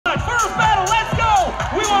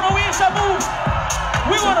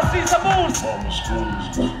is a move.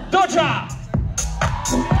 Dogga.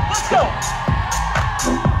 Let's go.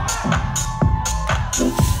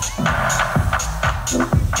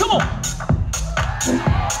 Come on.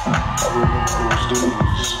 I remember those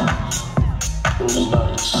days, those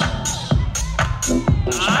nights,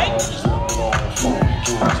 those times that went on for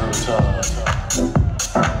during the time.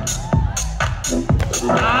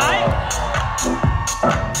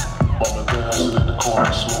 Mama dancing in the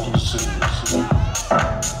corner, smoking cigarettes.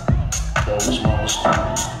 That was mama's school.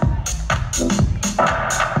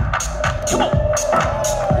 Come on.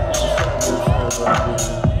 It was a family affair back then.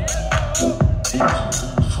 Eating,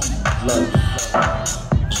 food, life.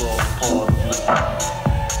 It's all a part of living.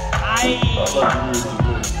 I like music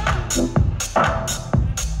today.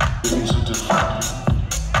 Things are different.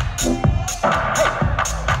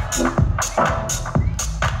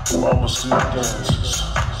 Mama still dances.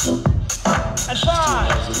 And 5,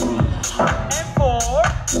 and 4,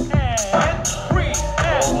 and 3,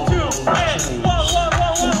 and 2, and 1,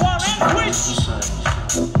 and switch.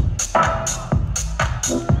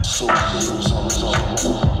 So good,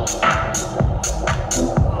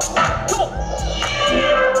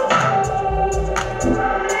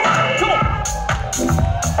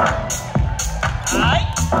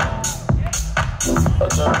 I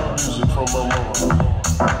got my music from my mama.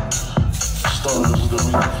 Started with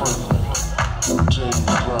Aretha Franklin, James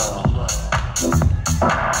Brown.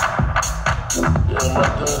 Yeah, my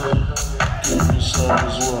daddy gave me some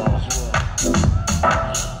as well.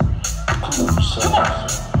 The cool side.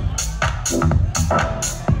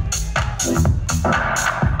 I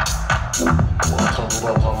want to talk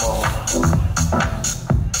about my mama.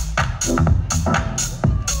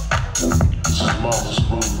 This is mama's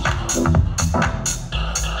blues.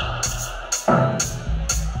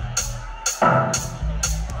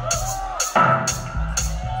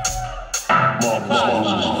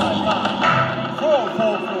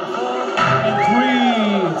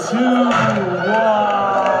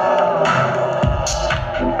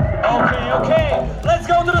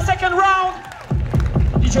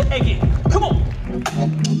 Come on.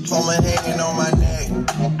 Woman hanging on my neck.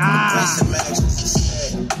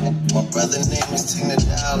 My brother's name is Tina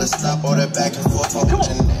Dollar. Stop all that back and forth on the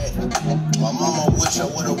net. My mama wish I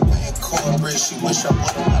would've went corporate. She wish I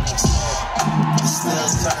would've went upset. Still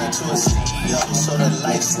turned to a CEO, so the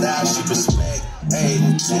lifestyle she respect. Hey,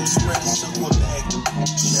 2 sprints to Quebec.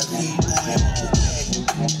 Chevy and Quebec.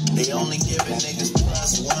 They only giving niggas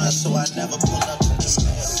 +1, so I never pull up to the set.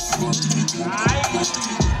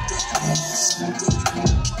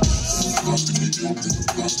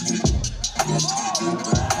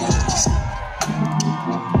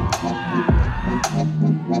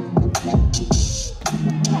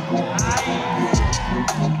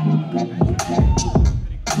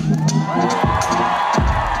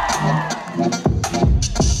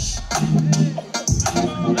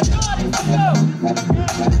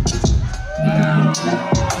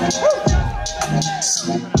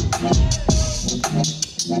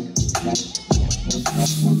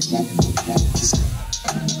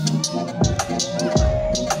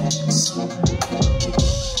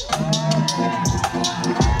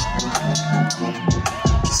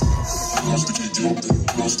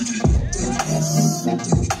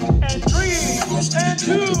 And 3, and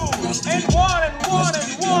 2, and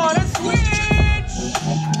 1, and switch.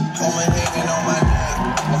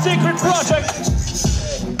 Secret project.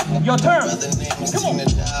 Your turn. Come on.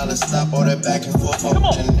 Stop all that back and forth on the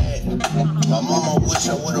net. My mama wish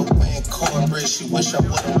I would've went corporate. She wish I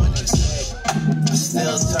would've went exec. I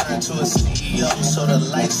still turned to a CEO, so the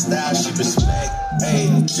lifestyle she respect. Hey,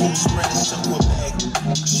 2 sprints to Quebec.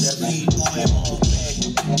 Chevy and Quebec.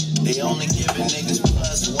 They only giving niggas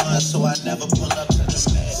 +1, so I never pull up to the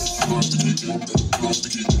set.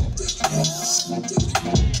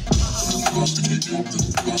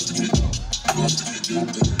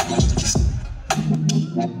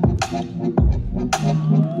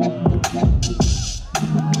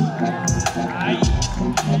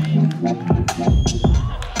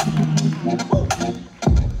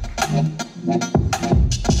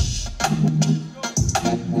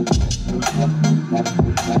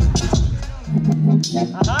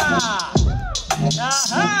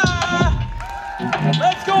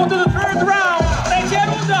 Let's go to the 3rd round.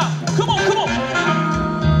 Come on, come on.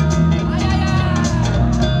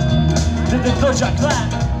 The Dogga clan.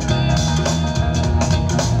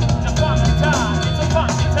 It's a funky time. It's a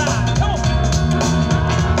funky time. Come on.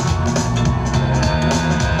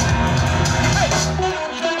 Hey.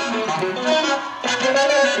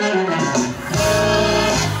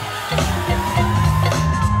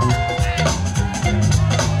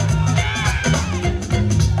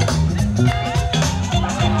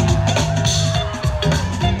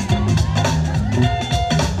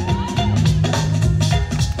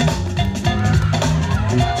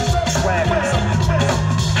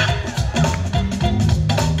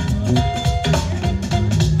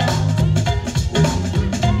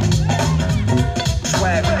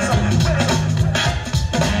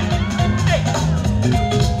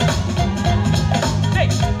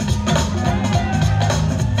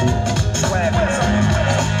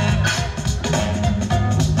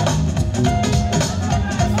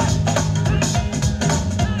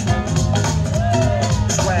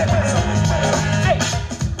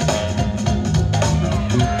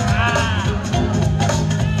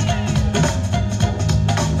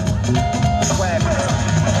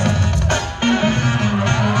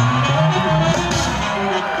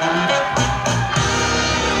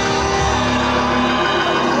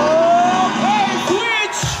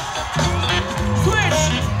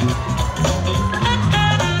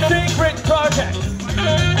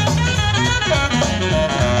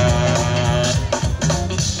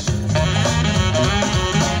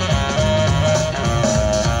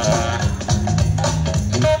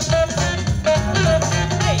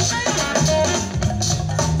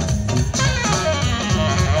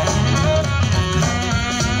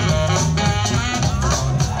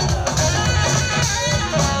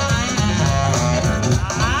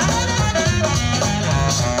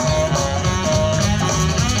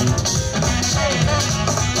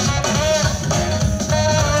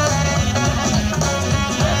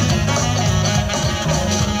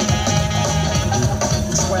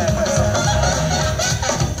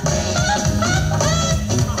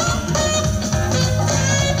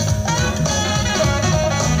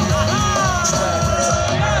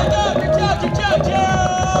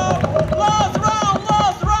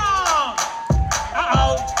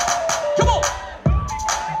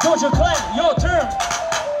 Your turn.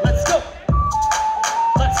 Let's go.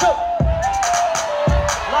 Let's go.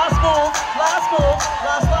 Last move. Last move.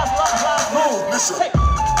 Last move. Listen. Hey.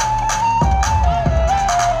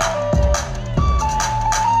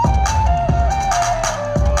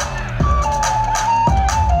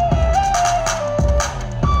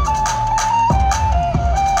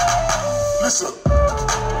 Listen.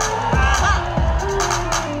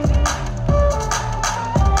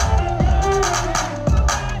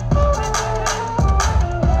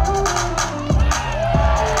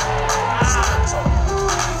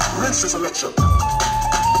 Rinse is electric.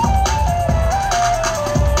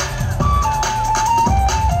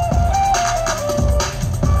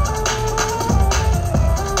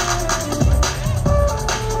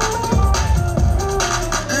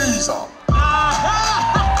 Ease up.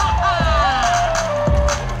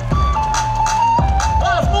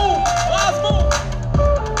 Last move. Last move.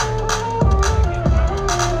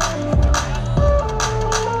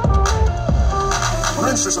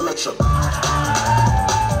 Rinse is electric.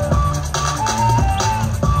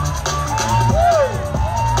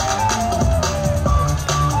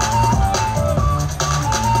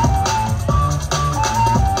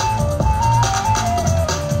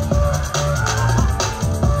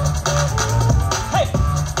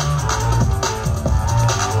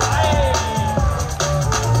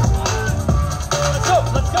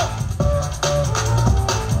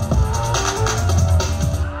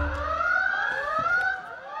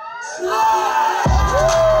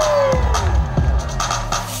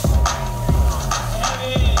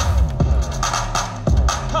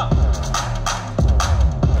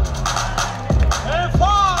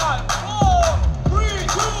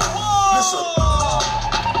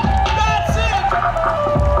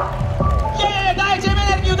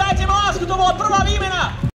 Prva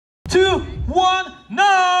výmena. 2, 1,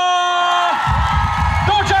 now!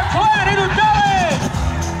 Dogga Clan idú ďalej!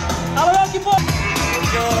 Ale veľký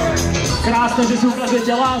Krásne, že si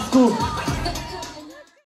ukazujete lásku.